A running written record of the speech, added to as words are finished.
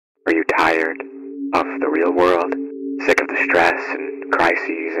Are you tired of the real world? Sick of the stress and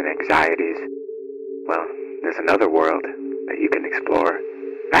crises and anxieties? Well, there's another world that you can explore,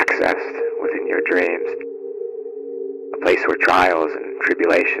 accessed within your dreams. A place where trials and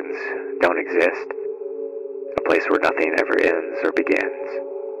tribulations don't exist. A place where nothing ever ends or begins.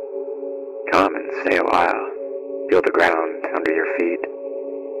 Come and stay a while. Feel the ground under your feet.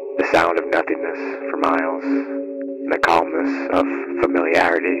 The sound of nothingness for miles. And the calmness of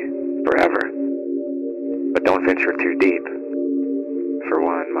familiarity forever. But don't venture too deep, for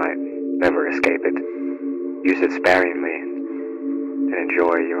one might never escape it. Use it sparingly and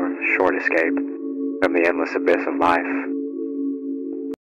enjoy your short escape from the endless abyss of life.